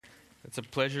It's a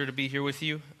pleasure to be here with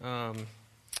you. Hold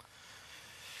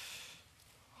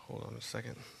on a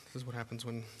second. This is what happens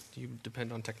when you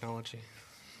depend on technology.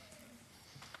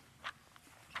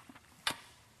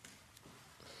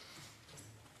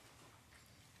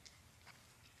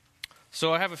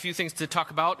 So I have a few things to talk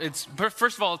about.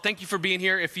 First of all, thank you for being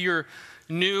here. If you're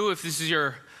new, if this is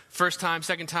your first time,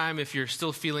 second time, if you're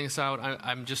still feeling us out,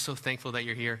 I'm just so thankful that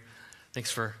you're here.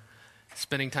 Thanks for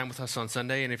spending time with us on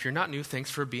Sunday. And if you're not new, thanks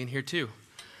for being here too.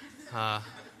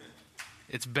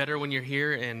 It's better when you're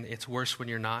here, and it's worse when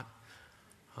you're not.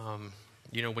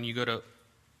 When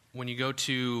you go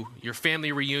to your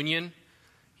family reunion,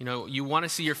 you want to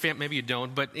see your family. Maybe you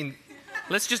don't, but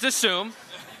let's just assume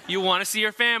you want to see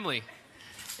your family.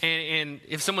 And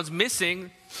if someone's missing,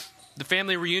 the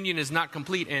family reunion is not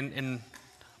complete. And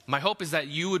my hope is that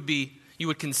you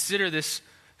would consider this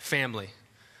family,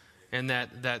 and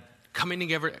that coming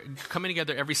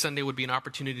together every Sunday would be an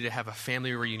opportunity to have a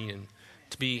family reunion,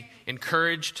 to be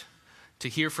encouraged, to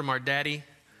hear from our daddy,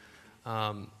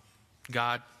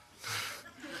 God,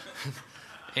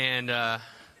 and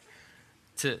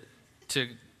to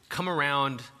come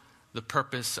around the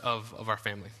purpose of our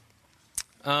family.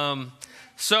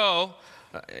 So,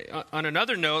 on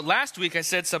another note, last week I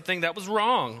said something that was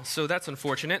wrong, so that's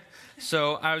unfortunate.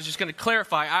 So I was just going to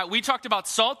clarify. We talked about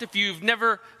salt. If you've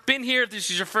never been here, if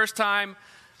this is your first time,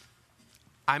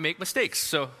 I make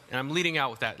mistakes, and I'm leading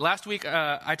out with that. Last week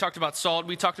I talked about salt.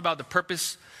 We talked about the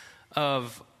purpose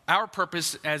of our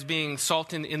purpose as being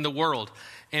salt in the world.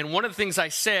 And one of the things I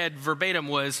said verbatim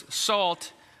was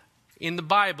salt in the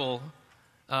Bible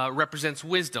represents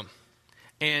wisdom.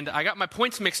 And I got my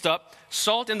points mixed up.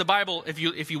 Salt in the Bible, if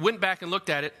you went back and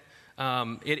looked at it,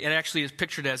 it actually is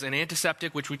pictured as an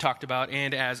antiseptic, which we talked about,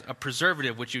 and as a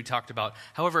preservative, which we talked about.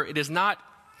 However, it is not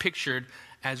pictured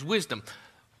as wisdom.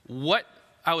 What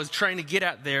I was trying to get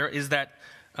at there is that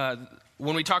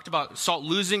when we talked about salt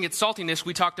losing its saltiness,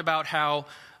 we talked about how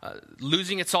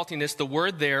losing its saltiness, the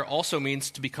word there also means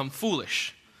to become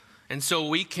foolish. And so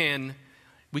we can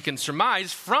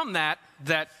surmise from that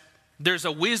there's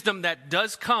a wisdom that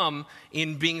does come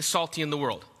in being salty in the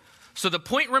world. So the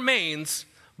point remains,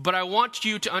 but I want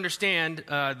you to understand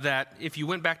that if you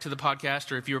went back to the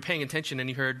podcast, or if you were paying attention and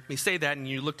you heard me say that and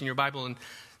you looked in your Bible and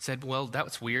said, well, that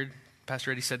was weird,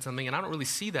 Pastor Eddie said something, and I don't really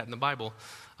see that in the Bible,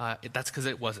 that's because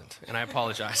it wasn't, and I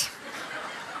apologize.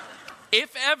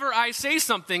 If ever I say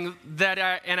something that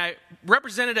I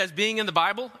represent it as being in the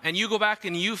Bible, and you go back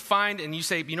and you find and you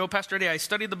say, Pastor Eddie, I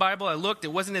studied the Bible, I looked, it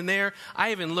wasn't in there.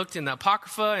 I even looked in the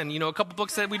Apocrypha, and a couple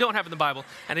books that we don't have in the Bible,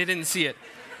 and I didn't see it.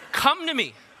 Come to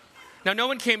me. Now, no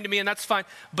one came to me, and that's fine,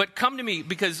 but come to me,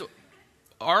 because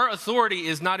our authority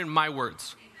is not in my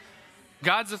words.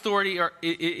 God's authority,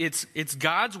 it's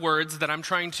God's words that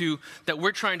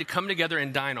we're trying to come together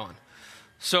and dine on.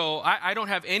 So I don't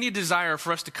have any desire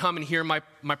for us to come and hear my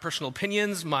personal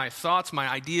opinions, my thoughts, my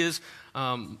ideas,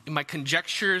 my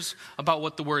conjectures about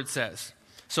what the Word says.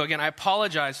 So again, I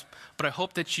apologize, but I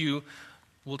hope that you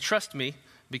will trust me,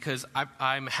 because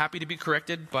I'm happy to be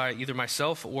corrected by either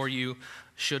myself or you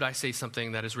should I say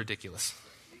something that is ridiculous.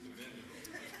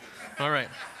 All right.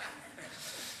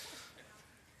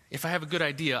 If I have a good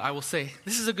idea, I will say,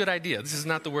 this is a good idea. This is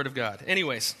not the Word of God.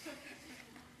 Anyways,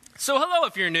 so hello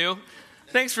if you're new.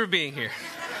 Thanks for being here.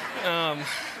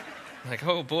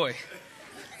 Oh boy.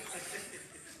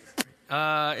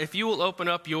 If you will open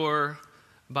up your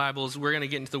Bibles, we're going to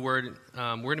get into the Word.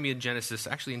 We're going to be in Genesis,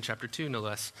 actually in chapter 2, no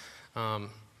less.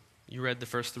 You read the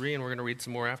first 3, and we're going to read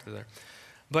some more after there.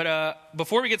 But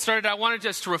before we get started, I wanted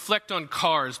just to reflect on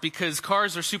cars, because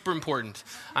cars are super important.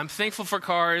 I'm thankful for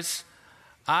cars.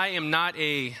 I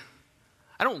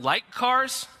don't like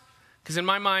cars. Because in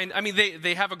my mind,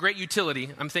 they have a great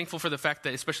utility. I'm thankful for the fact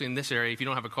that, especially in this area, if you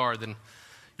don't have a car, then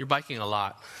you're biking a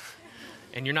lot.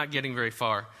 And you're not getting very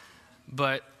far.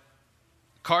 But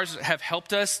cars have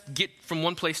helped us get from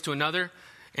one place to another.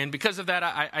 And because of that,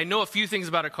 I know a few things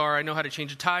about a car. I know how to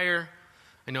change a tire.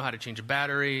 I know how to change a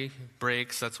battery,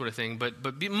 brakes, that sort of thing.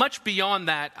 But much beyond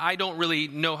that, I don't really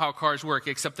know how cars work,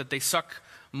 except that they suck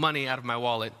money out of my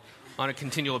wallet on a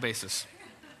continual basis.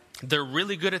 They're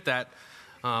really good at that.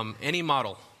 Any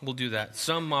model will do that.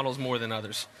 Some models more than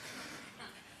others.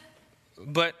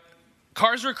 But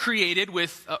cars were created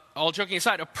with, all joking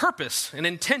aside, a purpose, an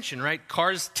intention, right?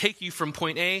 Cars take you from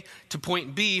point A to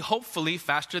point B, hopefully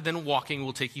faster than walking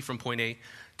will take you from point A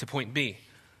to point B.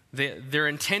 They're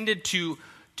intended to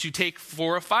take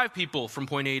 4 or 5 people from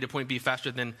point A to point B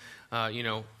faster than,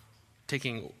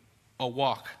 taking a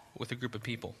walk with a group of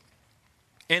people.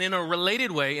 And in a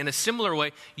related way, in a similar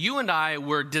way, you and I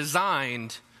were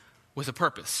designed with a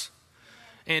purpose.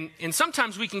 And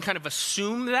sometimes we can kind of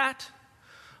assume that,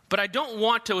 but I don't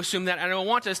want to assume that. And I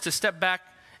want us to step back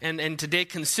and today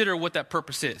consider what that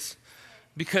purpose is.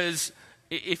 Because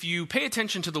if you pay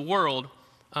attention to the world,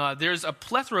 there's a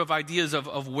plethora of ideas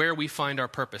of where we find our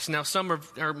purpose. Now, some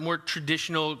are more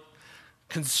traditional,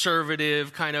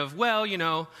 conservative, kind of,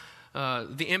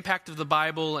 the impact of the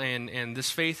Bible and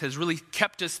this faith has really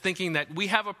kept us thinking that we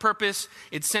have a purpose.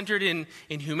 It's centered in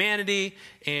humanity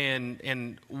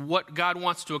and what God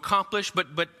wants to accomplish.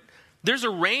 But there's a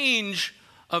range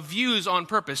of views on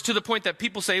purpose, to the point that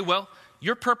people say, well,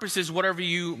 your purpose is whatever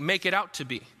you make it out to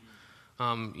be.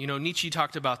 Nietzsche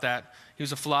talked about that. He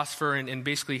was a philosopher, and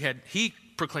basically he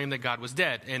proclaimed that God was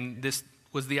dead. And this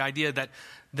was the idea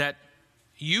that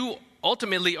you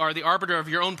ultimately are the arbiter of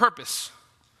your own purpose.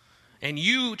 And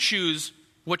you choose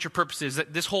what your purpose is.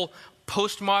 That this whole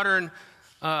postmodern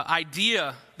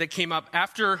idea that came up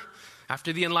after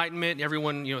the Enlightenment,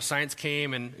 everyone, science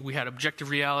came and we had objective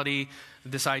reality,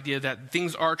 this idea that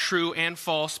things are true and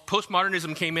false.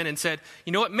 Postmodernism came in and said,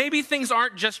 you know what, maybe things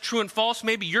aren't just true and false.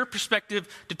 Maybe your perspective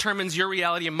determines your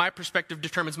reality and my perspective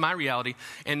determines my reality.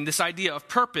 And this idea of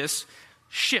purpose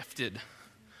shifted.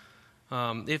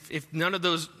 If none of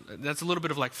those, that's a little bit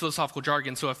of like philosophical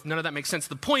jargon, so if none of that makes sense,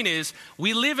 the point is,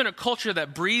 we live in a culture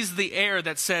that breathes the air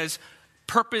that says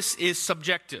purpose is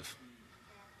subjective.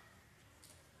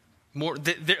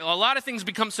 A lot of things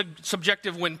become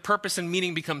subjective when purpose and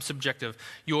meaning become subjective.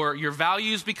 Your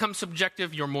values become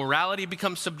subjective, your morality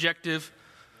becomes subjective,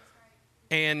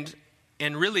 and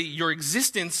really your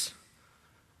existence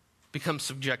becomes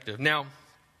subjective. Now,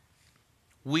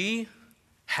 we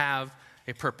have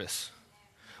a purpose.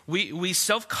 We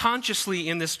self-consciously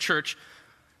in this church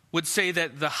would say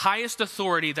that the highest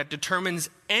authority that determines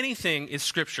anything is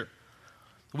Scripture.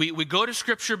 We go to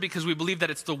Scripture because we believe that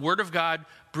it's the Word of God,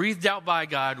 breathed out by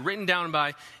God, written down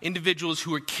by individuals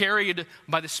who are carried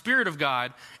by the Spirit of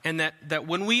God, and that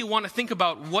when we want to think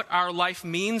about what our life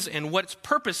means and what its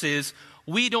purpose is,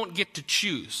 we don't get to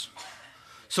choose.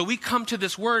 So we come to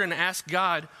this Word and ask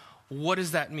God, what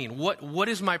does that mean? What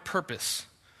is my purpose?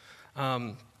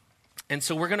 And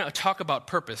so we're going to talk about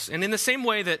purpose. And in the same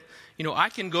way that, I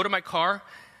can go to my car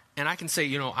and I can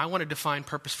say, I want to define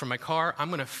purpose for my car. I'm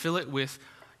going to fill it with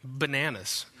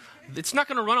bananas. It's not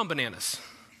going to run on bananas.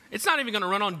 It's not even going to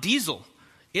run on diesel.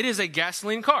 It is a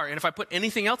gasoline car. And if I put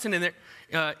anything else in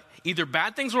there, either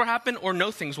bad things will happen or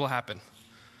no things will happen.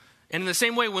 And in the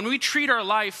same way, when we treat our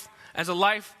life as a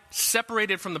life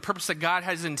separated from the purpose that God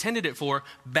has intended it for,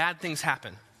 bad things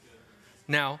happen.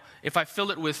 Now, if I fill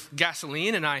it with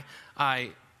gasoline and I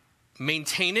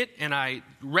maintain it and I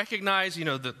recognize,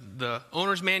 the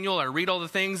owner's manual, I read all the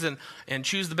things and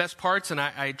choose the best parts and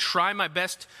I try my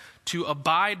best to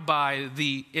abide by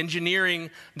the engineering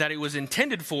that it was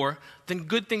intended for, then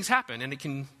good things happen and it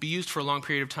can be used for a long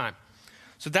period of time.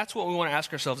 So that's what we want to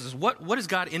ask ourselves is what has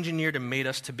God engineered and made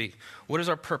us to be? What is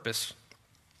our purpose?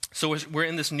 So we're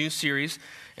in this new series,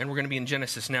 and we're going to be in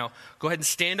Genesis. Now, go ahead and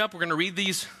stand up. We're going to read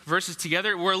these verses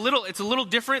together. It's a little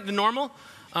different than normal.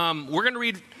 We're going to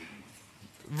read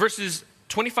verses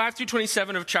 25 through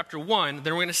 27 of chapter 1.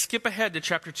 Then we're going to skip ahead to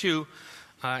chapter 2,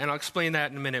 and I'll explain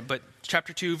that in a minute. But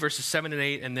chapter 2, verses 7 and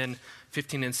 8, and then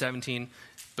 15 and 17.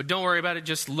 But don't worry about it.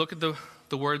 Just look at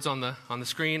the words on the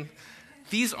screen.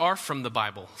 These are from the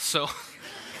Bible. So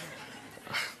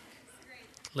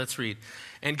let's read.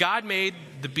 And God made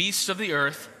the beasts of the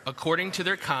earth according to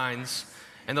their kinds,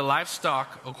 and the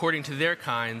livestock according to their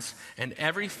kinds, and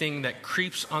everything that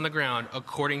creeps on the ground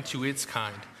according to its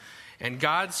kind. And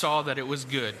God saw that it was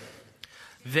good.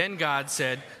 Then God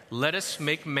said, let us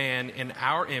make man in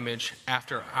our image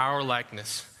after our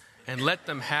likeness, and let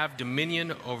them have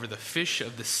dominion over the fish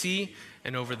of the sea,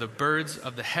 and over the birds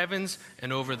of the heavens,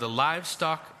 and over the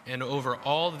livestock, and over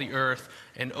all the earth,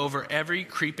 and over every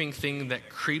creeping thing that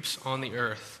creeps on the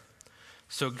earth.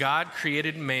 So God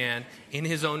created man in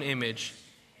his own image.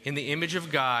 In the image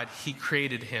of God, he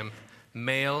created him.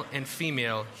 Male and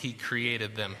female, he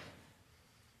created them.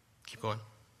 Keep going.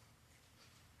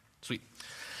 Sweet.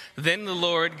 Then the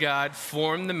Lord God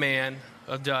formed the man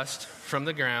of dust from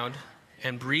the ground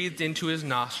and breathed into his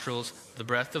nostrils the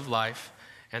breath of life,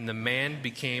 and the man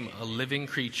became a living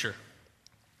creature.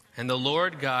 And the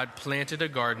Lord God planted a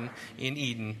garden in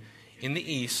Eden in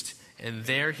the east, and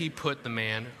there he put the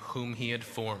man whom he had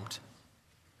formed.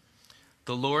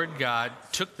 The Lord God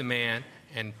took the man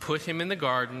and put him in the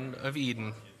garden of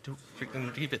Eden.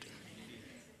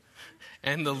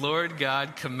 And the Lord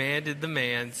God commanded the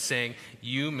man, saying,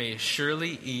 you may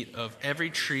surely eat of every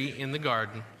tree in the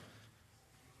garden,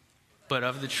 but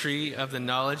of the tree of the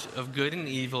knowledge of good and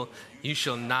evil you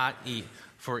shall not eat.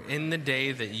 for in the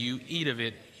day that you eat of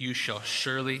it, you shall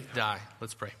surely die.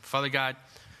 Let's pray. Father God,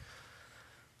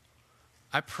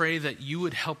 I pray that you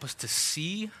would help us to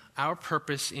see our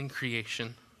purpose in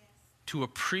creation, to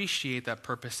appreciate that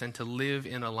purpose, and to live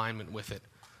in alignment with it.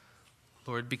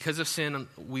 Lord, because of sin,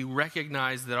 we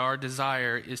recognize that our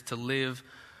desire is to live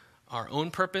our own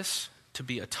purpose, to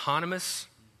be autonomous,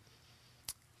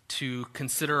 to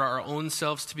consider our own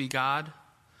selves to be God,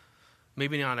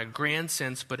 maybe not in a grand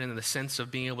sense, but in the sense of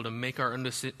being able to make our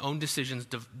own decisions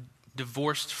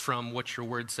divorced from what your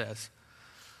word says.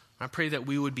 I pray that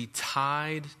we would be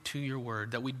tied to your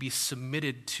word, that we'd be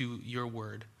submitted to your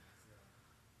word.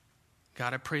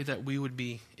 God, I pray that we would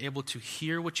be able to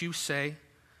hear what you say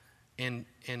and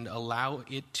allow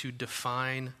it to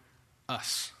define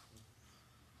us.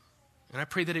 And I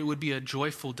pray that it would be a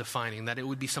joyful defining, that it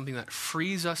would be something that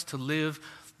frees us to live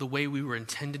the way we were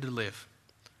intended to live.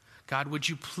 God, would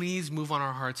you please move on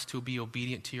our hearts to be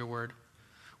obedient to your word?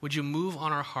 Would you move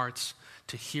on our hearts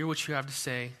to hear what you have to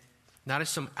say, not as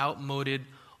some outmoded,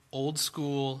 old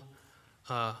school,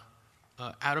 out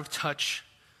of touch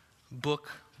book,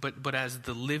 but as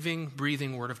the living,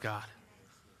 breathing word of God.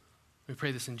 We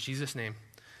pray this in Jesus' name.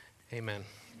 Amen.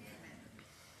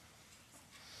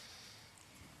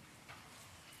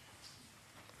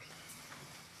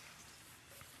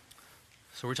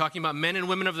 So we're talking about men and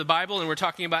women of the Bible, and we're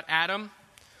talking about Adam.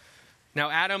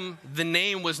 Now, Adam, the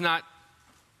name was not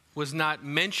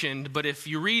mentioned, but if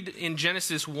you read in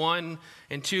Genesis 1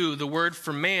 and 2, the word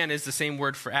for man is the same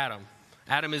word for Adam.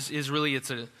 Adam is really,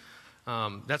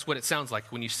 that's what it sounds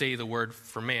like when you say the word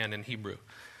for man in Hebrew.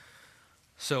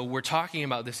 So we're talking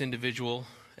about this individual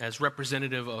as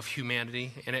representative of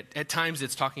humanity, and at times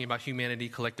it's talking about humanity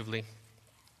collectively.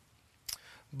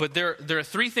 But there are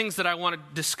three things that I want to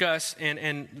discuss,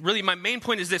 and really my main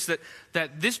point is this,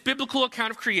 that this biblical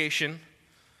account of creation,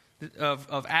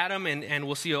 of Adam, and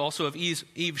we'll see also of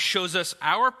Eve, shows us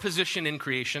our position in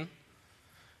creation.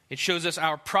 It shows us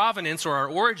our provenance or our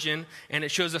origin, and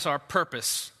it shows us our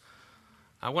purpose.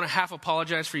 I want to half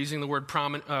apologize for using the word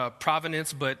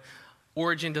provenance, but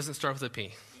origin doesn't start with a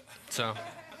P. So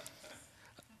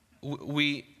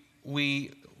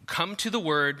we come to the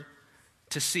word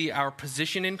to see our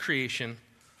position in creation,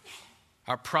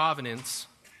 our provenance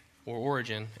or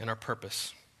origin, and our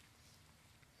purpose.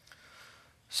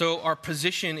 So our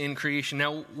position in creation.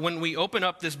 Now, when we open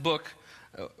up this book,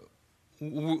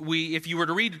 if you were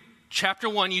to read chapter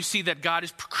 1, you see that God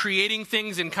is creating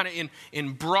things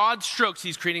in broad strokes.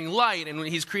 He's creating light, and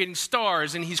he's creating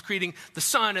stars, and he's creating the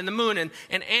sun and the moon,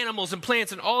 and animals and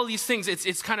plants, and all these things.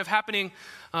 It's kind of happening,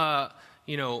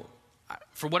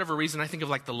 for whatever reason, I think of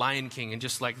like the Lion King and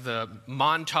just like the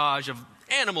montage of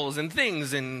animals and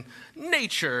things and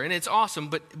nature, and it's awesome.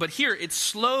 But here it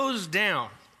slows down.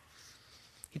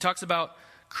 He talks about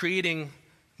creating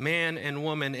man and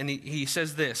woman, and he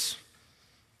says this: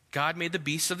 God made the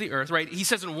beasts of the earth, right? He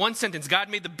says in one sentence, God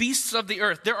made the beasts of the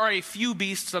earth. There are a few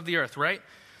beasts of the earth, right?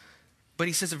 But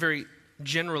he says it very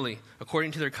generally,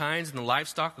 according to their kinds, and the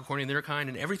livestock according to their kind,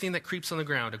 and everything that creeps on the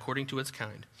ground according to its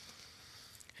kind.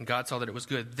 And God saw that it was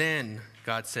good. Then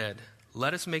God said,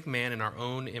 let us make man in our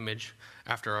own image,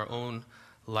 after our own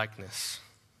likeness.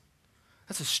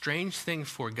 That's a strange thing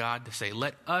for God to say.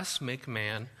 Let us make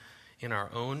man in our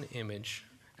own image,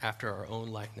 after our own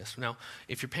likeness. Now,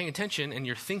 if you're paying attention and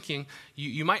you're thinking,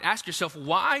 you might ask yourself,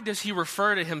 why does he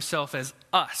refer to himself as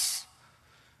us?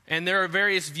 And there are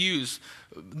various views.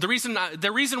 The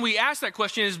reason we ask that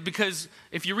question is because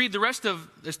if you read the rest of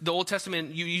the Old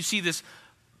Testament, you see this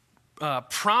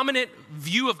prominent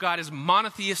view of God as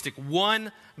monotheistic.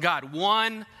 One God.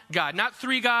 Not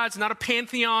three gods, not a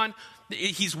pantheon.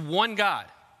 He's one God.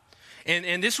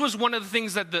 And this was one of the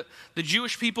things that the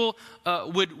Jewish people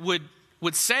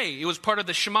would say. It was part of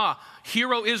the Shema.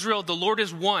 Hear, O Israel, the Lord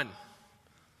is one.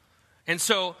 And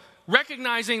so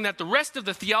recognizing that the rest of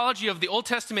the theology of the Old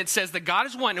Testament says that God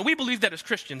is one, and we believe that as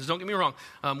Christians, don't get me wrong.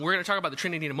 We're going to talk about the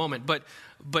Trinity in a moment, but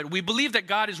we believe that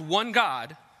God is one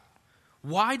God.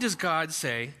 Why does God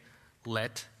say,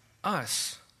 let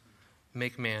us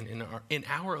make man in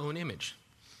our own image?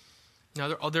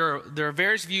 Now, there are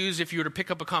various views. If you were to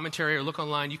pick up a commentary or look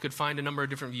online, you could find a number of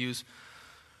different views.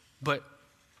 But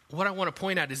what I want to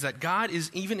point out is that God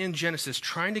is, even in Genesis,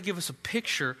 trying to give us a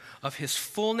picture of his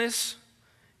fullness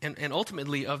and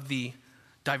ultimately of the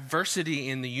diversity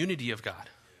in the unity of God.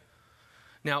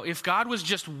 Now, if God was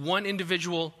just one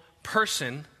individual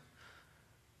person,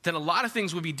 then a lot of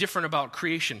things would be different about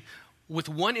creation. With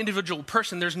one individual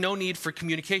person, there's no need for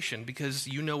communication because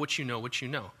you know what you know what you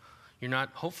know. You're not,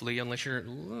 hopefully, unless you're a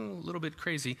little bit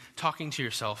crazy, talking to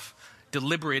yourself,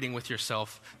 deliberating with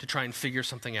yourself to try and figure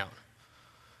something out.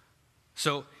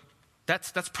 So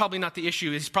that's probably not the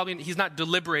issue. He's not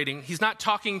deliberating. He's not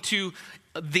talking to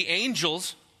the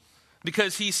angels,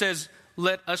 because he says,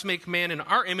 let us make man in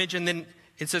our image. And then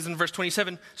it says in verse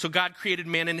 27, so God created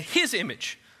man in his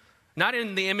image. Not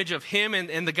in the image of him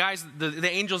and the guys, the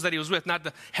angels that he was with, not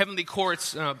the heavenly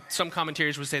courts. Some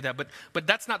commentaries would say that, but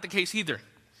that's not the case either.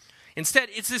 Instead,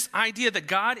 it's this idea that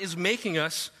God is making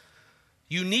us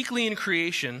uniquely in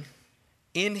creation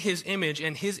in his image,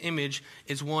 and his image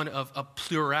is one of a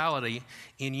plurality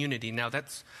in unity. Now,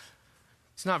 it's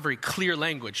not very clear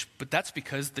language, but that's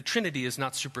because the Trinity is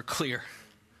not super clear.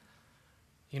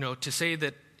 To say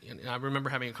that, I remember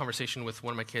having a conversation with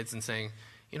one of my kids and saying,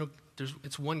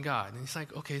 it's one God. And he's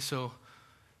like, okay, so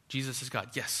Jesus is God.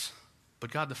 Yes.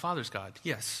 But God the Father's God.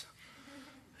 Yes.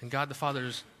 And God the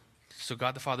Father's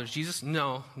Jesus?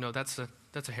 No, that's a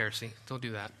heresy. Don't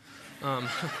do that.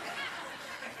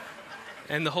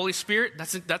 And the Holy Spirit,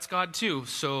 that's God too.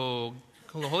 So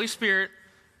the Holy Spirit,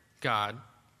 God,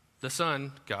 the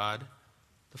Son, God,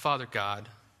 the Father, God,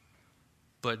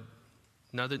 but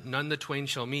none the twain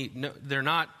shall meet. No, they're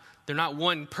not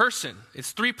one person.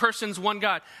 It's three persons, one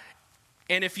God.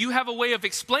 And if you have a way of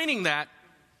explaining that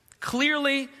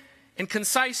clearly and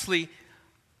concisely,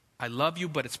 I love you,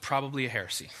 but it's probably a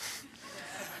heresy.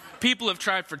 People have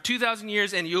tried for 2,000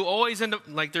 years, and you always end up,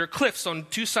 like there are cliffs on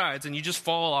two sides, and you just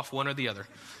fall off one or the other.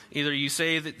 Either you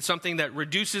say something that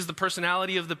reduces the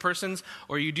personality of the persons,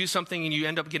 or you do something and you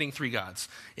end up getting three gods.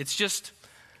 It's just,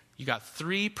 you got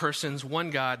three persons, one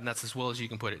God, and that's as well as you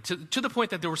can put it. To the point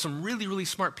that there were some really, really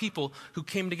smart people who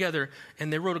came together,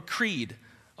 and they wrote a creed,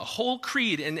 a whole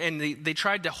creed, and they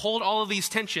tried to hold all of these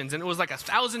tensions, and it was like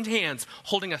 1,000 hands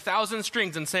holding 1,000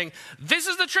 strings and saying, this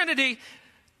is the Trinity,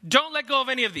 don't let go of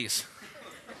any of these.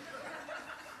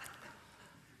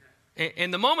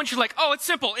 And the moment you're like, oh, it's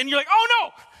simple, and you're like, oh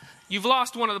no, you've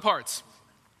lost one of the parts.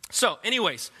 So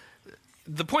anyways,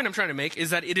 the point I'm trying to make is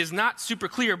that it is not super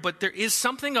clear, but there is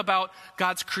something about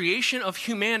God's creation of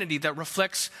humanity that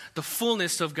reflects the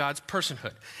fullness of God's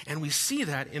personhood. And we see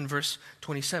that in verse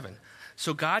 27.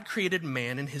 So God created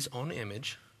man in his own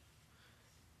image.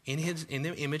 In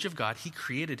the image of God, he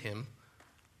created him.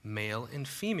 Male and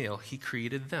female, he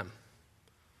created them.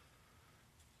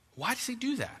 Why does he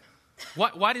do that?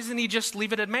 Why doesn't he just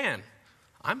leave it at man?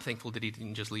 I'm thankful that he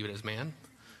didn't just leave it as man.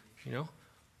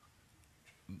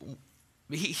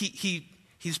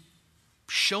 He's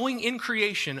showing in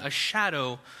creation a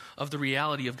shadow of the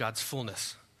reality of God's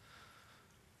fullness.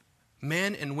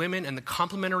 Men and women, and the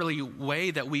complementary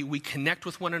way that we connect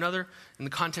with one another in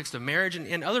the context of marriage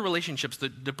and other relationships,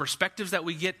 the perspectives that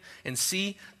we get and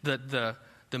see, the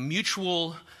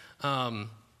mutual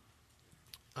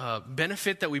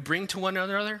benefit that we bring to one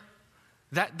another,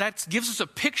 that gives us a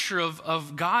picture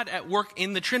of God at work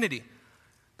in the Trinity.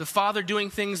 The Father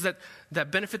doing things that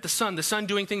benefit the Son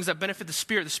doing things that benefit the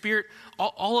Spirit,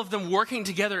 all of them working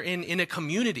together in a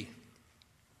community.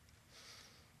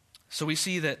 So we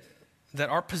see that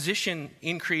our position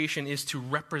in creation is to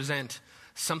represent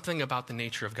something about the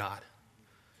nature of God.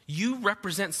 You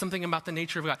represent something about the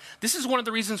nature of God. This is one of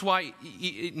the reasons why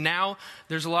now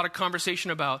there's a lot of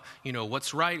conversation about,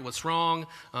 what's right, what's wrong,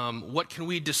 what can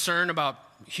we discern about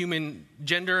human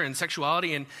gender and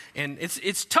sexuality. And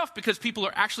it's tough because people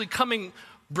are actually coming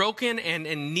broken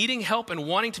and needing help and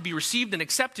wanting to be received and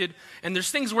accepted. And there's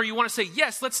things where you want to say,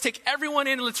 yes, let's take everyone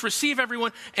in, let's receive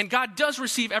everyone. And God does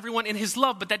receive everyone in his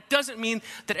love, but that doesn't mean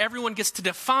that everyone gets to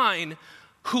define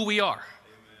who we are.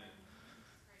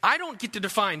 I don't get to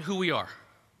define who we are.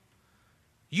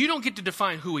 You don't get to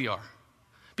define who we are.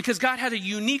 Because God had a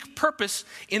unique purpose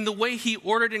in the way he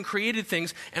ordered and created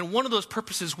things, and one of those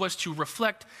purposes was to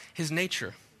reflect his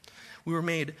nature. We were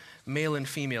made male and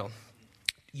female,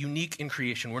 unique in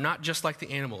creation. We're not just like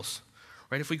the animals,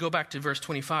 right? If we go back to verse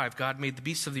 25, God made the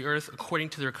beasts of the earth according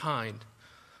to their kind,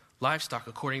 livestock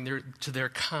according to their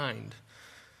kind,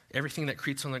 everything that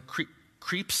creeps on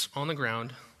the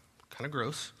ground, kind of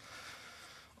gross.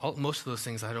 Most of those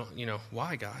things I don't,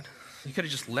 why, God? You could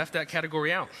have just left that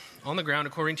category out. On the ground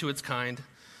according to its kind.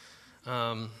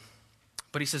 But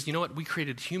he says, you know what? We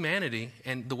created humanity,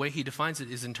 and the way he defines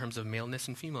it is in terms of maleness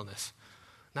and femaleness.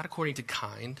 Not according to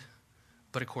kind,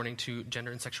 but according to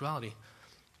gender and sexuality.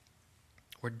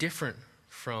 We're different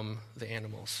from the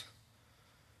animals.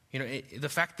 The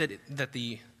fact that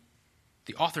the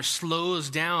author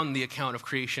slows down the account of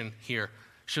creation here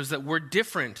shows that we're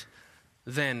different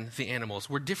than the animals.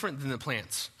 We're different than the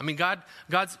plants. I mean,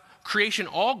 God's creation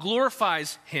all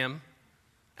glorifies him,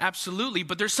 absolutely,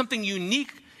 but there's something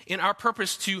unique in our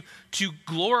purpose to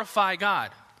glorify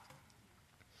God.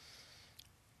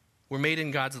 We're made in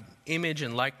God's image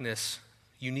and likeness,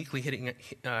 uniquely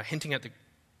hinting at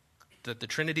the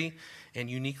Trinity and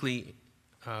uniquely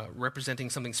representing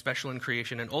something special in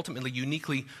creation and ultimately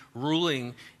uniquely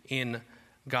ruling in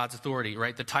God's authority,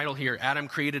 right? The title here, Adam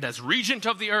created as regent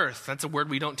of the earth. That's a word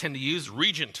we don't tend to use,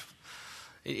 regent.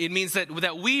 It means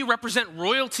that we represent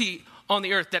royalty on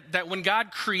the earth, that when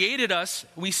God created us,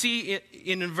 we see it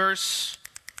in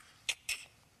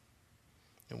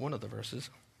one of the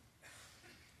verses.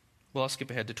 Well, I'll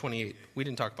skip ahead to 28. We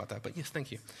didn't talk about that, but yes,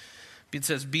 thank you. It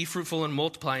says, be fruitful and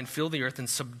multiply and fill the earth and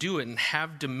subdue it and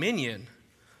have dominion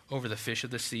over the fish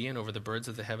of the sea and over the birds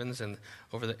of the heavens and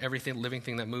over everything living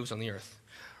thing that moves on the earth,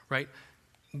 right?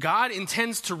 God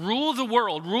intends to rule the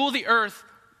world, rule the earth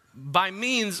by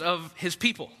means of his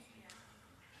people.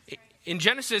 In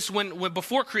Genesis, when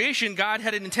before creation, God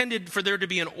had intended for there to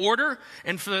be an order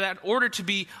and for that order to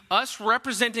be us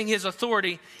representing his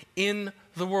authority in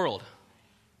the world.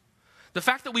 The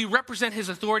fact that we represent his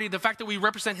authority, the fact that we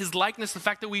represent his likeness, the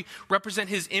fact that we represent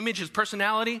his image, his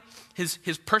personality, his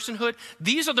personhood,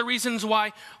 these are the reasons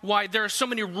why there are so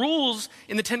many rules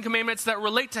in the Ten Commandments that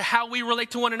relate to how we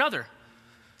relate to one another.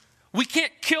 We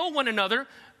can't kill one another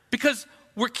because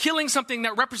we're killing something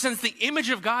that represents the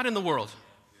image of God in the world.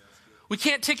 We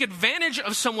can't take advantage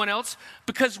of someone else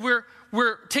because we're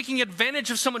taking advantage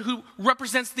of someone who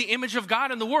represents the image of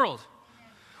God in the world.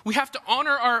 We have to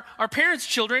honor our parents'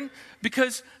 children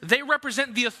because they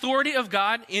represent the authority of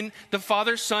God in the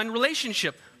father-son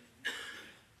relationship.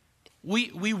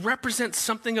 We represent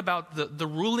something about the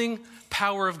ruling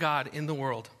power of God in the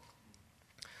world.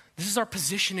 This is our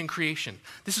position in creation.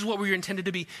 This is what we were intended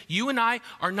to be. You and I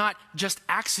are not just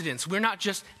accidents. We're not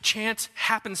just chance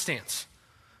happenstance.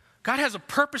 God has a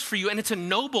purpose for you, and it's a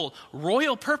noble,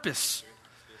 royal purpose.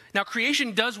 Now,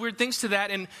 creation does weird things to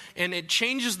that, and it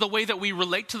changes the way that we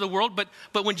relate to the world.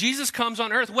 But when Jesus comes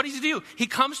on earth, what does he do? He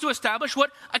comes to establish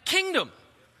what? A kingdom.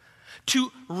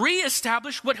 To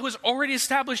reestablish what was already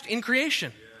established in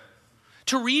creation.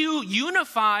 To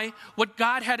reunify what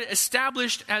God had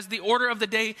established as the order of the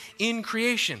day in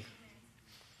creation.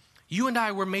 You and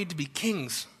I were made to be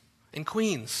kings and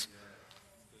queens.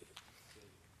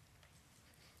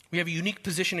 We have a unique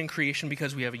position in creation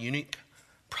because we have a unique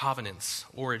provenance,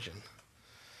 origin.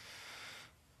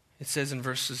 It says in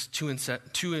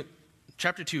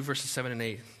chapter 2, verses 7 and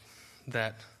 8,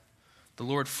 that the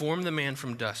Lord formed the man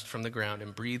from dust from the ground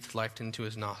and breathed life into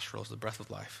his nostrils, the breath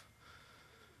of life.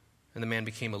 And the man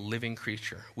became a living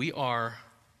creature. We are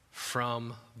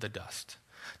from the dust.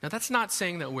 Now, that's not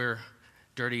saying that we're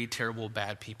dirty, terrible,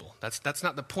 bad people. That's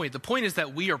not the point. The point is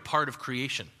that we are part of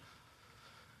creation.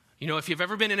 You know, if you've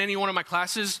ever been in any one of my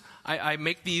classes, I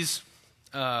make these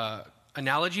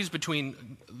analogies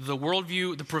between the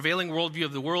worldview, the prevailing worldview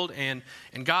of the world and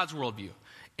God's worldview.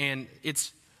 And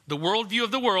it's the worldview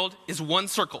of the world is one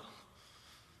circle.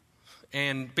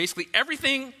 And basically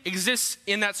everything exists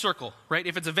in that circle, right?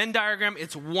 If it's a Venn diagram,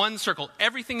 it's one circle.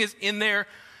 Everything is in there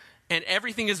and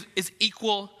everything is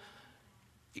equally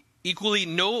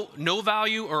no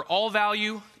value or all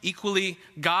value, equally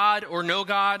God or no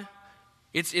God.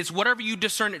 It's whatever you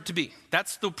discern it to be.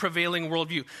 That's the prevailing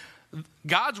worldview.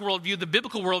 God's worldview, the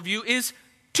biblical worldview, is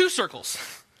two circles.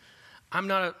 I'm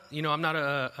not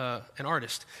an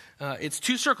artist. It's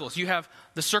two circles. You have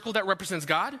the circle that represents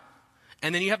God,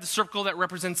 and then you have the circle that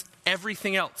represents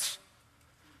everything else.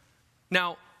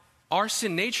 Now, our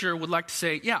sin nature would like to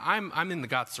say, yeah, I'm in the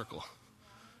God circle.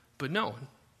 But no,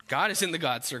 God is in the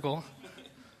God circle.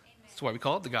 That's why we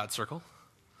call it the God circle.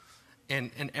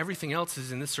 And everything else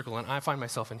is in this circle, and I find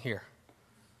myself in here.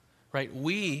 Right?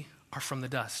 We are from the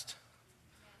dust.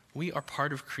 We are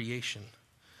part of creation.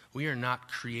 We are not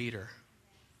creator.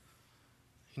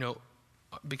 You know,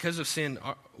 because of sin,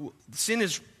 sin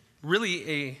is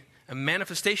really a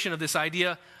manifestation of this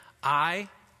idea, I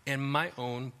am my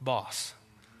own boss.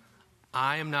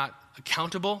 I am not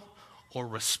accountable or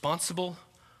responsible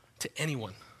to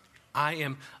anyone. I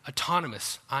am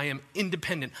autonomous. I am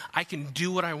independent. I can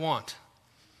do what I want.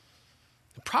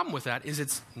 The problem with that is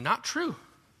it's not true.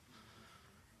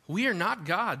 We are not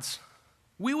gods.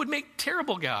 We would make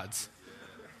terrible gods.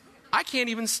 I can't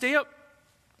even stay up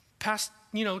past,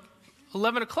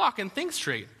 11 o'clock and think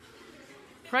straight.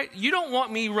 Right? You don't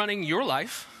want me running your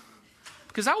life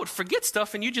because I would forget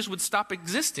stuff and you just would stop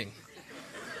existing.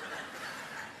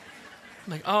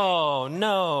 I'm like, oh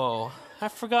no, I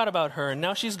forgot about her and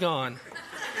now she's gone.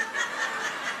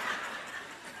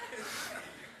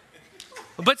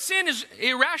 But sin is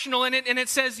irrational and it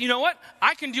says, you know what?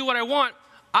 I can do what I want.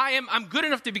 I'm good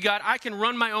enough to be God. I can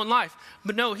run my own life.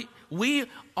 But no, we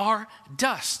are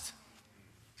dust.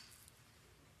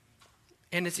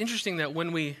 And it's interesting that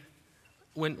when we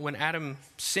when Adam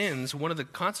sins, one of the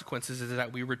consequences is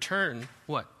that we return,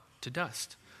 what? To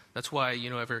dust. That's why,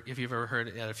 if you've ever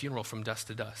heard at a funeral, from dust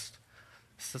to dust.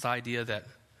 It's this idea that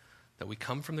we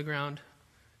come from the ground,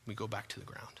 we go back to the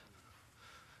ground.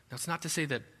 Now, it's not to say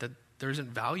that there isn't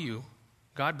value.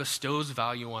 God bestows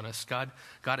value on us. God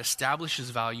establishes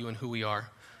value in who we are.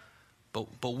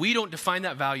 But we don't define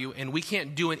that value, and we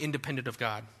can't do it independent of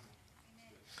God.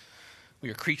 We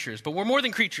are creatures, but we're more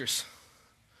than creatures.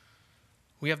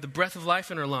 We have the breath of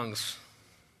life in our lungs.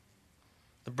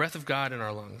 The breath of God in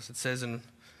our lungs. It says in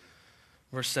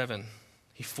verse 7,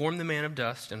 he formed the man of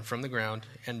dust and from the ground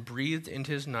and breathed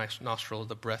into his nostril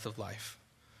the breath of life.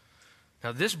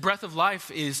 Now this breath of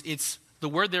life it's the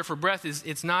word there for breath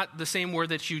it's not the same word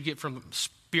that you get from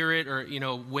spirit or,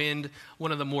 wind,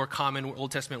 one of the more common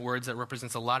Old Testament words that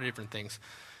represents a lot of different things.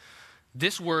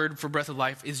 This word for breath of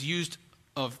life is used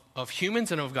of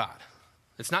humans and of God.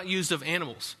 It's not used of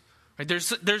animals. Right?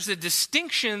 There's a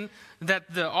distinction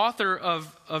that the author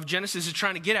of Genesis is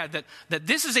trying to get at, that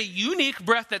this is a unique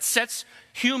breath that sets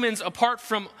humans apart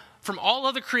from all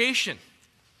other creation.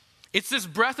 It's this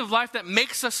breath of life that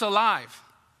makes us alive.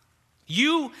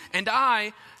 You and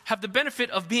I have the benefit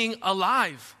of being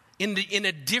alive in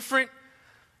a different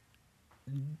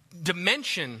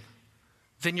dimension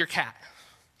than your cat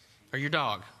or your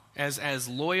dog. As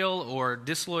loyal or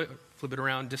disloyal, flip it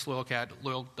around, disloyal cat,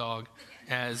 loyal dog,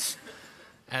 as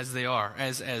they are.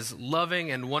 As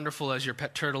loving and wonderful as your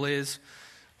pet turtle is,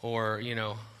 or,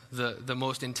 the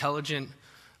most intelligent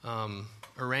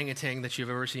orangutan that you've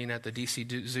ever seen at the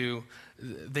DC Zoo,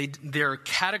 they're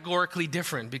categorically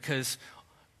different because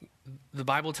the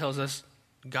Bible tells us,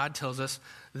 God tells us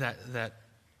that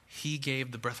he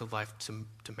gave the breath of life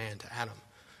to man, to Adam,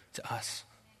 to us.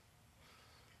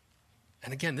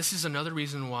 And again, this is another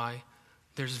reason why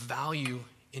there's value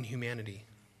in humanity.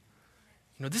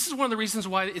 This is one of the reasons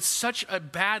why it's such a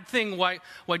bad thing, why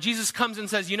Jesus comes and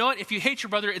says, if you hate your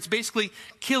brother, it's basically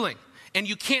killing. And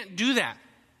you can't do that.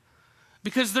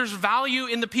 Because there's value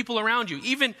in the people around you,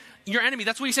 even your enemy.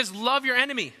 That's what he says, love your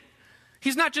enemy.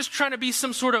 He's not just trying to be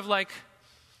some sort of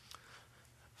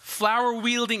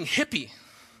flower-wielding hippie.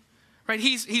 Right?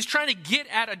 He's trying to get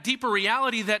at a deeper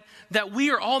reality that we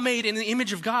are all made in the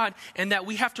image of God and that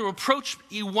we have to approach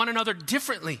one another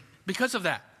differently because of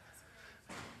that.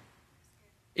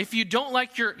 If you don't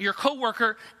like your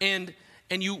coworker and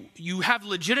you have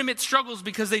legitimate struggles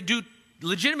because they do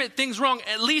legitimate things wrong,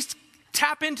 at least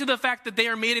tap into the fact that they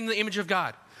are made in the image of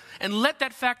God. And let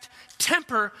that fact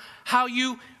temper how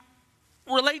you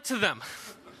relate to them.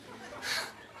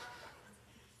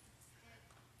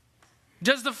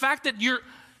 Does the fact that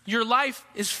your life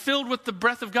is filled with the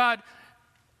breath of God,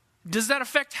 does that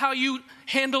affect how you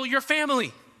handle your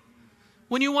family?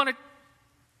 When you want to...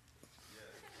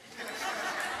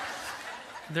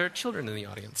 There are children in the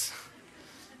audience.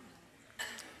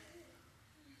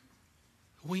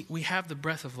 We have the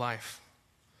breath of life.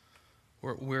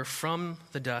 We're from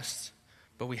the dust,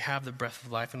 but we have the breath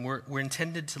of life, and we're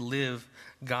intended to live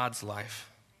God's life.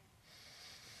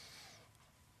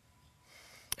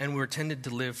 And we're intended to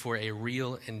live for a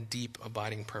real and deep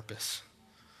abiding purpose.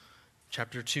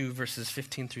 Chapter 2, verses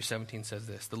 15 through 17 says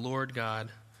this: the Lord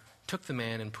God took the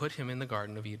man and put him in the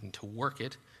Garden of Eden to work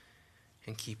it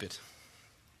and keep it.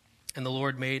 And the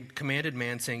Lord commanded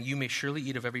man, saying, you may surely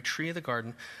eat of every tree of the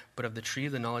garden, but of the tree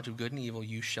of the knowledge of good and evil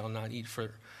you shall not eat,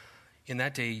 for in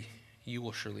that day you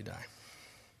will surely die.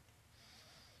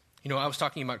 I was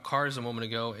talking about cars a moment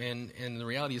ago, and the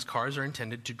reality is cars are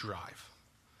intended to drive.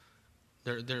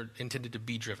 They're intended to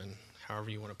be driven, however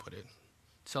you want to put it.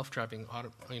 Self-driving,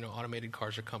 automated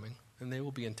cars are coming, and they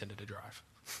will be intended to drive.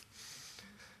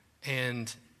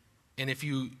 And if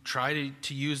you try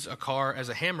to use a car as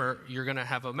a hammer, you're going to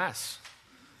have a mess.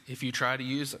 If you try to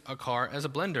use a car as a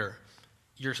blender,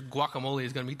 your guacamole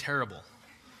is going to be terrible.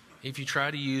 If you try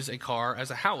to use a car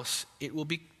as a house, it will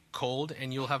be cold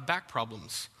and you'll have back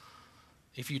problems.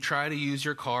 If you try to use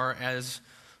your car as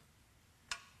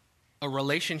a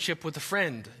relationship with a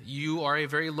friend, you are a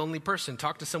very lonely person.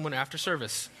 Talk to someone after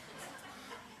service.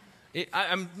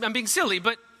 I'm being silly,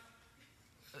 but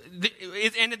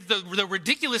the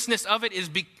ridiculousness of it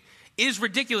is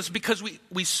ridiculous because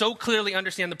we so clearly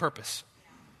understand the purpose.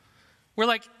 We're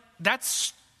like,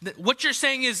 what you're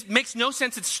saying makes no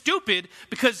sense. It's stupid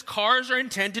because cars are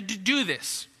intended to do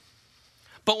this.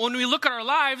 But when we look at our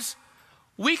lives,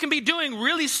 we can be doing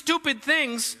really stupid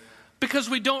things because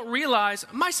we don't realize,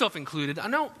 myself included. I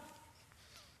know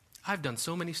I've done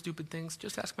so many stupid things.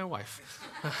 Just ask my wife.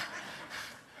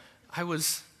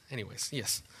 Anyways,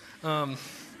 yes.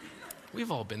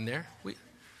 We've all been there. We've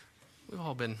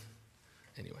all been,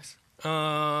 anyways.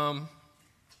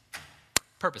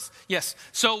 Purpose. Yes.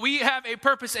 So we have a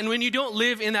purpose, and when you don't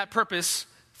live in that purpose,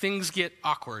 things get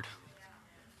awkward.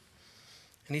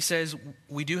 And he says,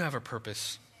 we do have a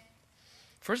purpose.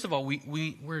 First of all,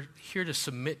 we're here to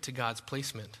submit to God's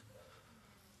placement.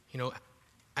 You know,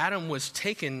 Adam was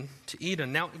taken to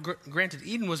Eden. Now, granted,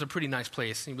 Eden was a pretty nice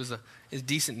place. It was a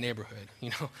decent neighborhood. You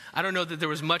know, I don't know that there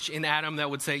was much in Adam that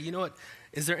would say, you know what,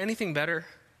 is there anything better?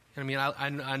 I mean,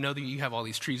 I know that you have all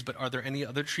these trees, but are there any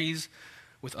other trees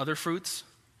with other fruits?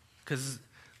 Because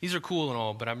these are cool and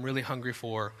all, but I'm really hungry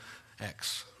for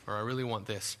X, or I really want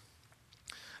this.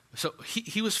 So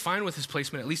he was fine with his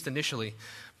placement, at least initially.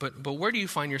 But where do you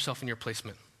find yourself in your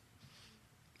placement?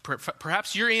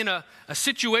 Perhaps you're in a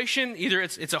situation, either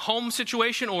it's a home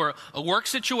situation or a work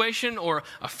situation or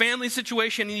a family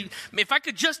situation. And if I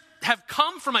could just have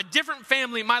come from a different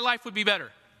family, my life would be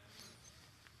better.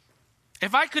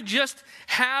 If I could just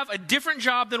have a different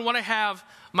job than what I have,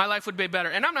 my life would be better.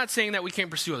 And I'm not saying that we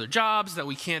can't pursue other jobs, that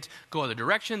we can't go other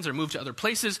directions or move to other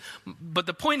places. But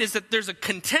the point is that there's a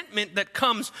contentment that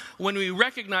comes when we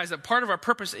recognize that part of our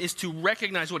purpose is to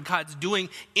recognize what God's doing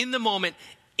in the moment,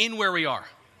 in where we are,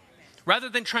 rather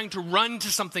than trying to run to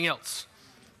something else.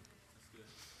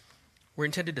 We're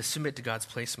intended to submit to God's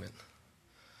placement.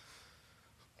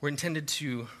 We're intended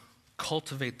to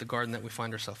cultivate the garden that we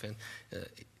find ourselves in.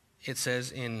 It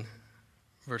says in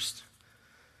verse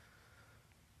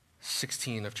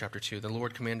 16 of chapter 2, the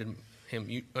Lord commanded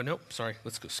him,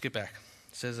 let's go skip back.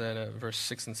 It says at verse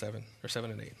 6 and 7, or 7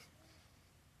 and 8.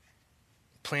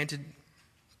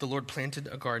 The Lord planted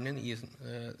a garden in Eden.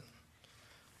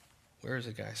 Where is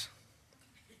it, guys?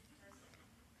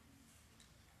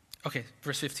 Okay,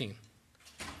 verse 15.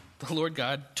 The Lord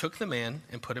God took the man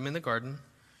and put him in the garden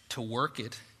to work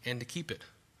it and to keep it.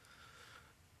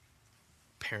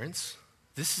 Parents,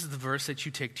 this is the verse that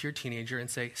you take to your teenager and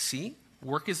say, see,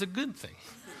 work is a good thing.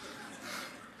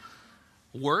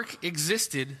 Work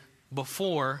existed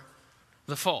before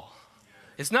the fall.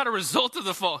 It's not a result of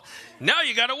the fall. Now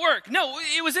you got to work. No,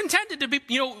 it was intended to be,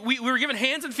 we were given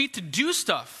hands and feet to do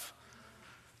stuff.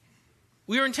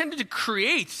 We were intended to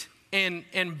create and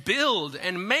build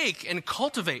and make and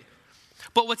cultivate.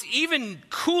 But what's even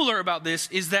cooler about this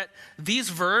is that these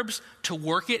verbs, to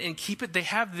work it and keep it, they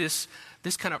have this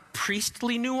kind of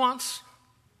priestly nuance.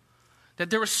 That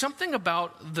there was something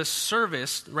about the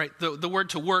service, right? The word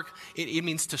to work, it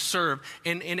means to serve.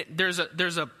 And there's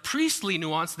a priestly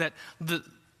nuance that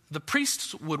the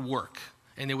priests would work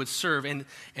and they would serve. And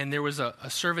there was a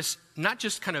service not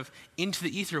just kind of into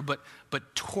the ether, but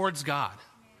towards God.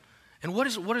 And what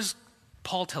does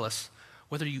Paul tell us?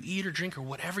 Whether you eat or drink or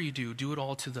whatever you do it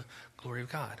all to the glory of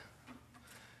God.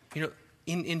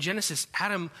 In Genesis,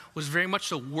 Adam was very much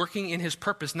so working in his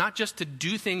purpose, not just to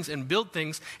do things and build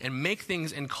things and make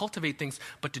things and cultivate things,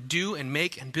 but to do and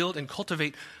make and build and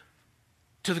cultivate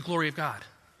to the glory of God.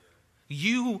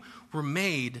 You were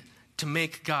made to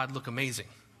make God look amazing,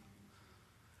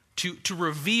 to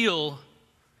reveal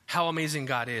how amazing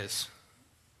God is,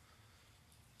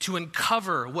 to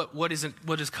uncover what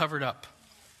is covered up.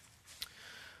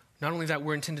 Not only that,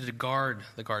 we're intended to guard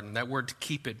the garden. That word to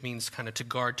keep it means kind of to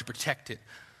guard, to protect it,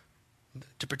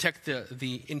 to protect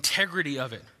the integrity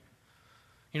of it.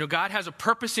 God has a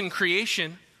purpose in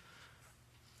creation.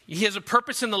 He has a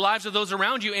purpose in the lives of those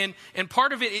around you, and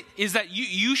part of it is that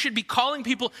you should be calling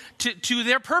people to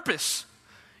their purpose.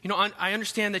 I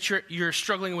understand that you're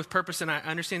struggling with purpose, and I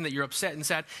understand that you're upset and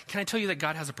sad. Can I tell you that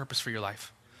God has a purpose for your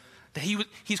life? That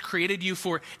he's created you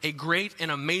for a great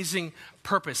and amazing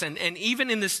purpose. And even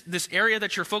in this area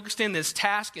that you're focused in, this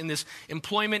task, in this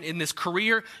employment, in this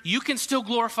career, you can still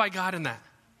glorify God in that.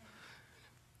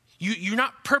 You're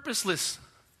not purposeless.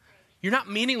 You're not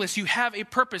meaningless. You have a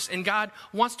purpose, and God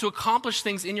wants to accomplish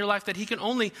things in your life that he can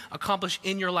only accomplish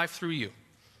in your life through you,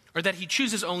 or that he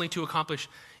chooses only to accomplish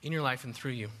in your life and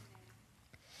through you.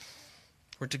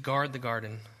 We're to guard the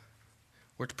garden.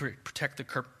 We're to protect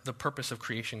the purpose of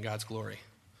creation, God's glory.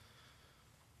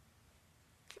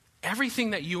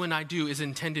 Everything that you and I do is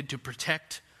intended to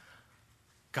protect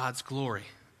God's glory.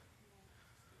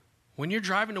 When you're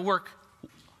driving to work,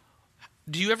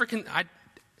 do you ever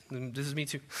this is me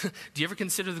too. Do you ever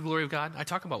consider the glory of God? I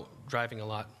talk about driving a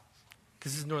lot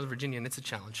because this is Northern Virginia and it's a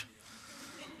challenge.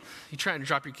 You try and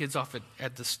drop your kids off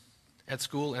at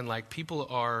school and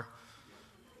people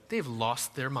they've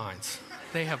lost their minds.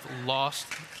 They have lost,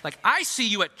 I see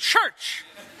you at church.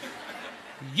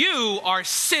 You are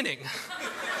sinning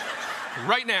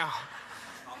right now.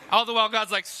 All the while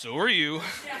God's like, so are you.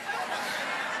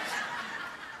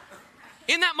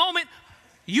 In that moment,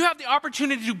 you have the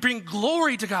opportunity to bring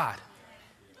glory to God.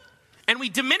 And we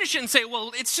diminish it and say,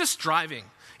 well, it's just driving.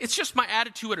 It's just my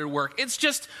attitude at work. It's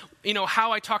just,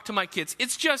 how I talk to my kids.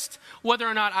 It's just whether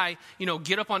or not I,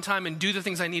 get up on time and do the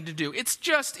things I need to do. It's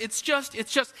just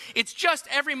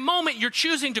every moment you're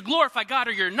choosing to glorify God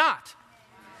or you're not.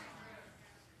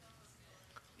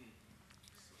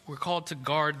 We're called to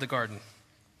guard the garden.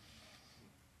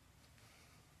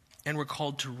 And we're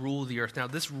called to rule the earth. Now,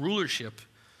 this rulership,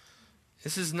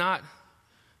 this is not,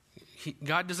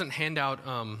 God doesn't hand out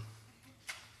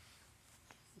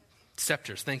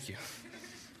scepters. Thank you.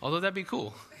 Although that'd be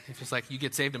cool. If it's like you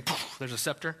get saved and poof, there's a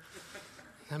scepter.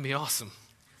 That'd be awesome.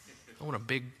 I want a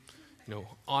big,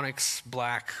 onyx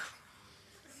black,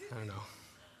 I don't know.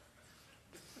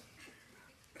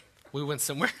 We went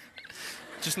somewhere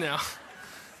just now.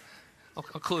 I'll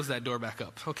close that door back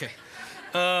up. Okay.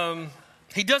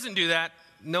 He doesn't do that.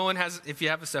 No one has, if you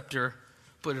have a scepter,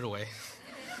 put it away.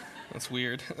 That's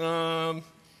weird.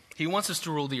 He wants us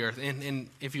to rule the earth. And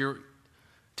if you're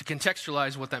to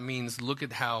contextualize what that means, look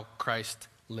at how Christ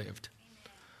lived.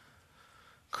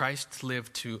 Christ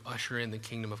lived to usher in the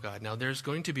kingdom of God. Now, there's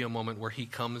going to be a moment where he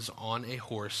comes on a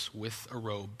horse with a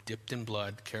robe dipped in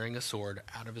blood, carrying a sword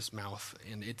out of his mouth,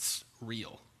 and it's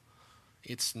real.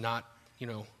 It's not,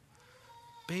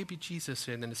 baby Jesus,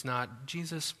 and it's not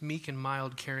Jesus meek and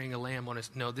mild carrying a lamb on his.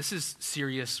 No, this is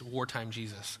serious wartime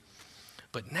Jesus.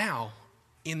 But now,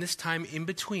 in this time in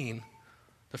between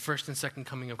the first and second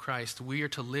coming of Christ, we are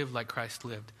to live like Christ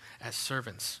lived, as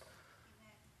servants,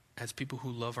 as people who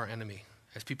love our enemy,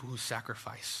 as people who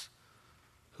sacrifice,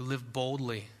 who live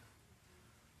boldly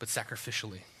but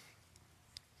sacrificially.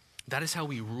 That is how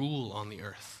we rule on the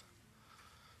earth.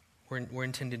 We're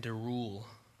intended to rule.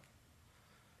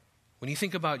 When you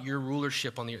think about your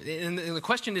rulership on the earth, and the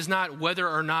question is not whether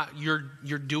or not you're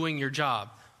doing your job.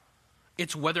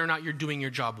 It's whether or not you're doing your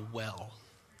job well.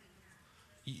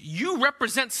 You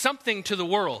represent something to the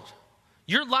world.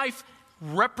 Your life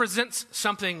represents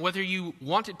something whether you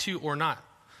want it to or not.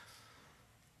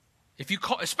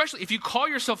 Especially if you call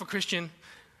yourself a Christian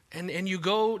and you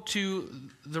go to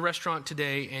the restaurant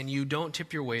today and you don't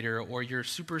tip your waiter, or you're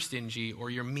super stingy, or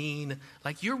you're mean,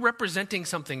 like you're representing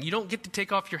something. You don't get to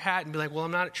take off your hat and be like, well,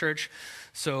 I'm not at church,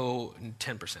 so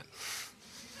 10%.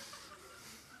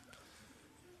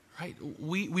 Right?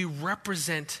 We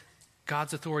represent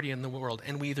God's authority in the world,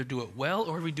 and we either do it well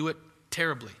or we do it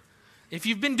terribly. If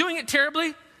you've been doing it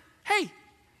terribly, hey,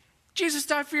 Jesus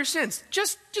died for your sins.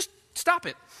 Just stop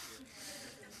it.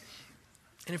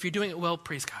 And if you're doing it well,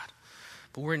 praise God.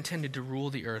 But we're intended to rule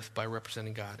the earth by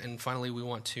representing God. And finally, we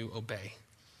want to obey.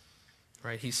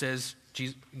 Right?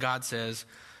 God says,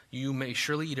 you may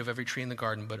surely eat of every tree in the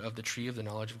garden, but of the tree of the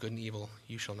knowledge of good and evil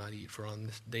you shall not eat, for on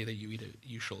this day that you eat it,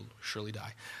 you shall surely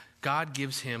die. God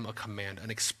gives him a command,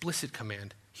 an explicit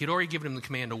command. He had already given him the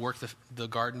command to work the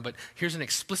garden, but here's an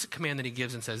explicit command that he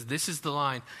gives and says, this is the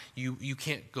line. You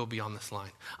can't go beyond this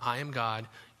line. I am God.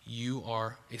 You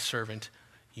are a servant.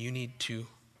 You need to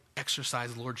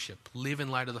exercise lordship. Live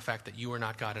in light of the fact that you are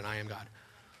not God and I am God.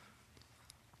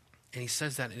 And he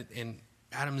says that in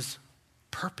Adam's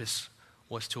purpose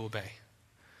was to obey.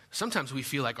 Sometimes we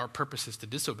feel like our purpose is to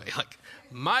disobey. Like,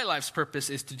 my life's purpose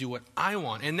is to do what I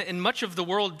want. And much of the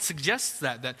world suggests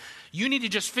that you need to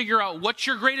just figure out what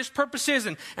your greatest purpose is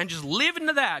and just live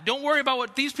into that. Don't worry about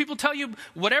what these people tell you.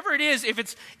 Whatever it is, if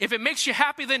it makes you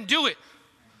happy, then do it.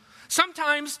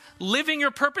 Sometimes living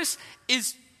your purpose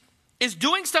is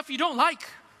doing stuff you don't like.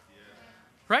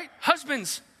 Right?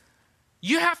 Husbands,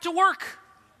 you have to work.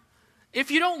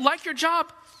 If you don't like your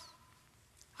job,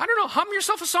 I don't know, hum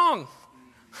yourself a song.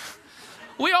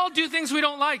 We all do things we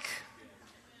don't like,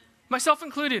 myself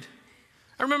included.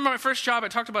 I remember my first job, I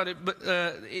talked about it, but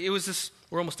it was this,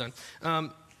 we're almost done.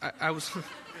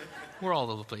 We're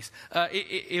all over the place.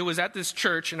 It was at this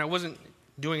church, and I wasn't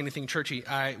doing anything churchy.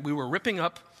 We were ripping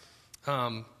up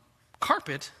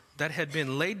carpet that had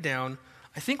been laid down,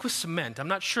 I think with cement, I'm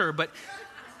not sure, but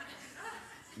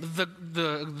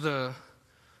the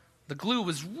glue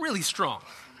was really strong.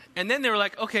 And then they were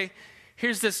like, okay,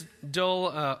 here's this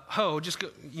dull hoe, just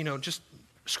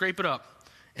scrape it up.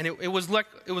 And it was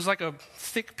like a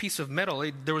thick piece of metal.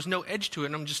 There was no edge to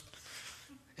it,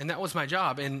 and that was my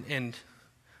job. And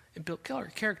it built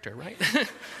character, right?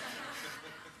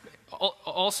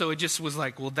 Also, it just was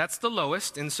like, well, that's the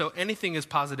lowest, and so anything is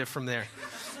positive from there.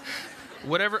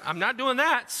 Whatever, I'm not doing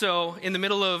that. So in the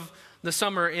middle of the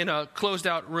summer in a closed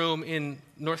out room in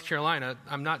North Carolina,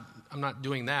 I'm not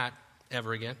doing that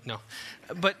ever again. No.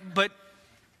 But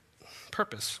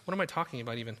purpose. What am I talking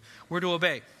about even? We're to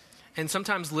obey. And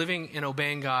sometimes living and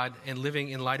obeying God and living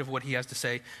in light of what he has to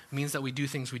say means that we do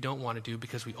things we don't want to do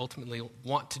because we ultimately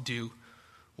want to do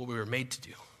what we were made to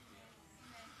do.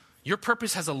 Your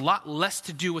purpose has a lot less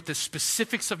to do with the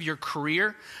specifics of your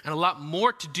career and a lot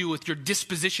more to do with your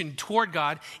disposition toward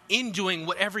God in doing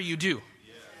whatever you do.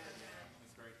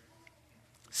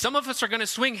 Some of us are going to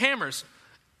swing hammers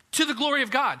to the glory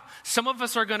of God. Some of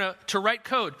us are going to write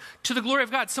code to the glory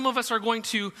of God. Some of us are going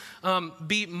to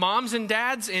be moms and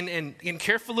dads and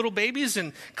care for little babies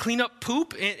and clean up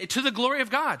poop to the glory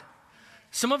of God.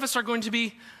 Some of us are going to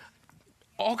be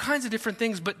all kinds of different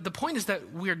things, but the point is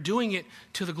that we're doing it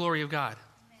to the glory of God.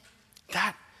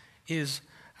 That is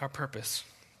our purpose.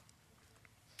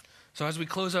 So as we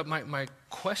close up, my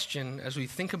question, as we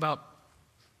think about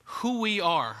who we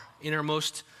are in our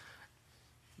most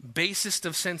basest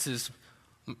of senses,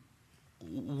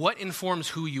 what informs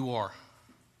who you are?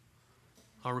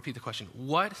 I'll repeat the question.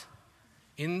 What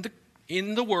in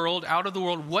the world, out of the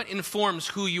world, what informs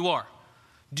who you are?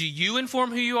 Do you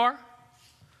inform who you are?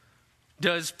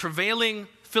 Does prevailing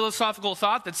philosophical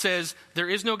thought that says there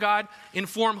is no God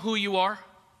inform who you are?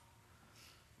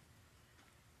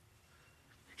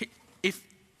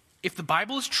 If the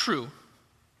Bible is true,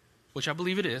 which I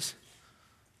believe it is,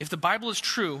 if the Bible is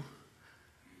true,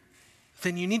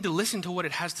 then you need to listen to what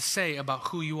it has to say about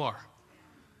who you are.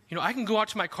 You know, I can go out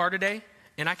to my car today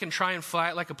and I can try and fly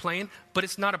it like a plane, but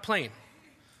it's not a plane.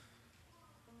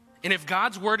 And if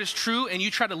God's word is true and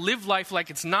you try to live life like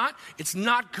it's not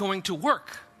going to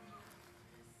work.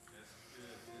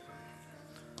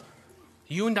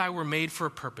 You and I were made for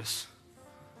a purpose.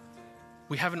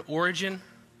 We have an origin.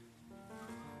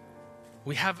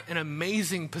 We have an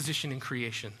amazing position in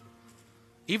creation.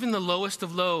 Even the lowest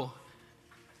of low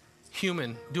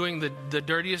human doing the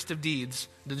dirtiest of deeds,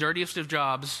 the dirtiest of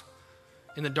jobs,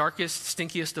 in the darkest,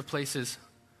 stinkiest of places,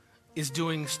 is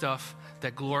doing stuff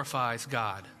that glorifies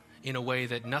God in a way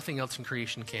that nothing else in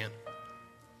creation can.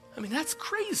 I mean, that's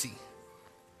crazy.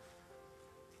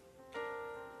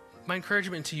 My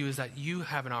encouragement to you is that you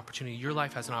have an opportunity, your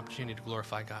life has an opportunity to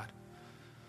glorify God.